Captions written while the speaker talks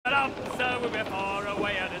up, so we're far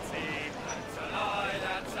away out at sea. That's a lie,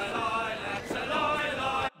 that's a lie, that's a lie,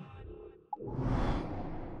 lie.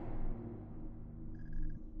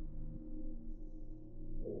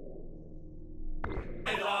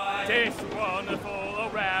 This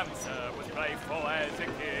wonderful Ramsar was playful as a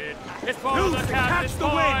kid. His father catch the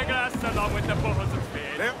glass along with the balls and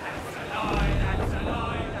spin. Yep. That's a lie, that's a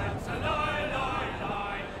lie, that's a lie, lie,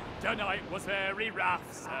 lie. The night was very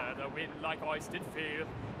rough, sir, the wind like ice did feel.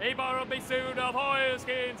 He borrowed me suit of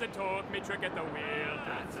oilskins and taught me trick at the wheel.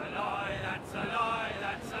 That's a lie, that's a lie,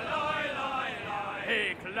 that's a lie, lie, lie.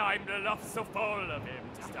 He climbed a loft so full of him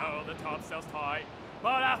to stow the topsails tight.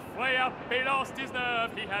 But halfway up he lost his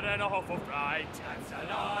nerve, he had an awful fright. That's a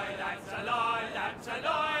lie, that's a lie, that's a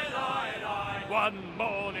lie, lie, lie. One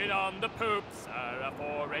morning on the poop, sir,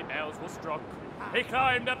 afore 8 bells was struck, he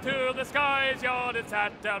climbed up to the sky's yard and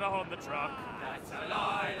sat down on the truck. That's a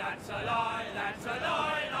lie, that's a lie, that's a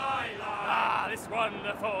lie, lie, lie. Ah, this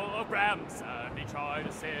wonderful Bram, sir, he tried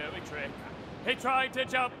a silly trick. He tried to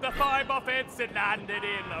jump the 5-bar fence and landed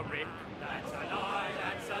in a rick. That's a lie,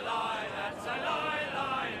 that's a lie, that's a lie,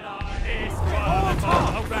 lie, lie. This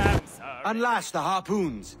wonderful Bram, sir. Unlash the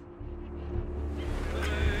harpoons.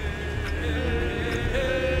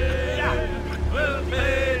 We'll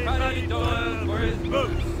pay Paddy Doyle for his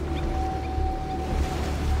boots.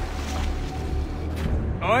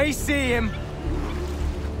 I see him.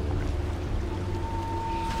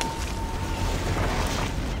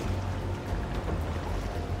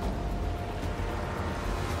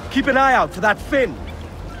 Keep an eye out for that fin.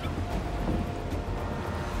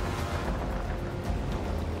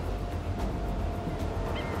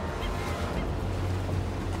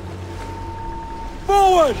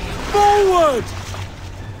 Forward! Forward!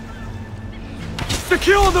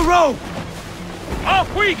 Secure the rope!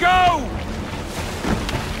 Off we go!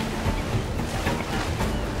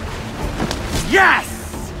 Yes!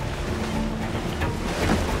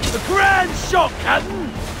 The grand shot, Captain!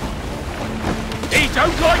 He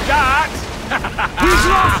don't like that! We've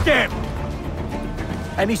lost him!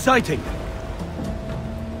 Any sighting?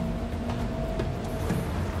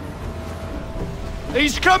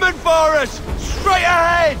 He's coming for us! Straight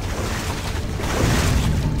ahead!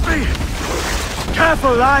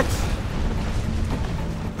 Careful, lads!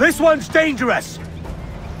 This one's dangerous!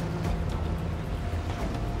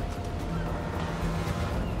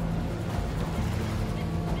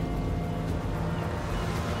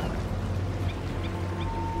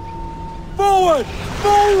 Forward!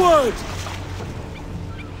 Forward!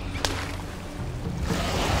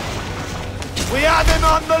 We have him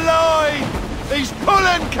on the line! He's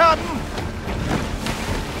pulling, Captain!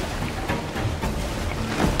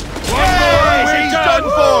 Yes, he's done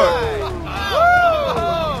for!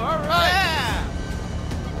 All right!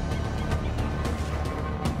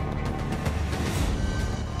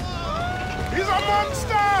 He's a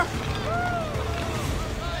monster!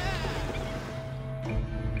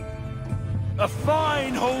 A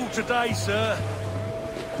fine haul today, sir.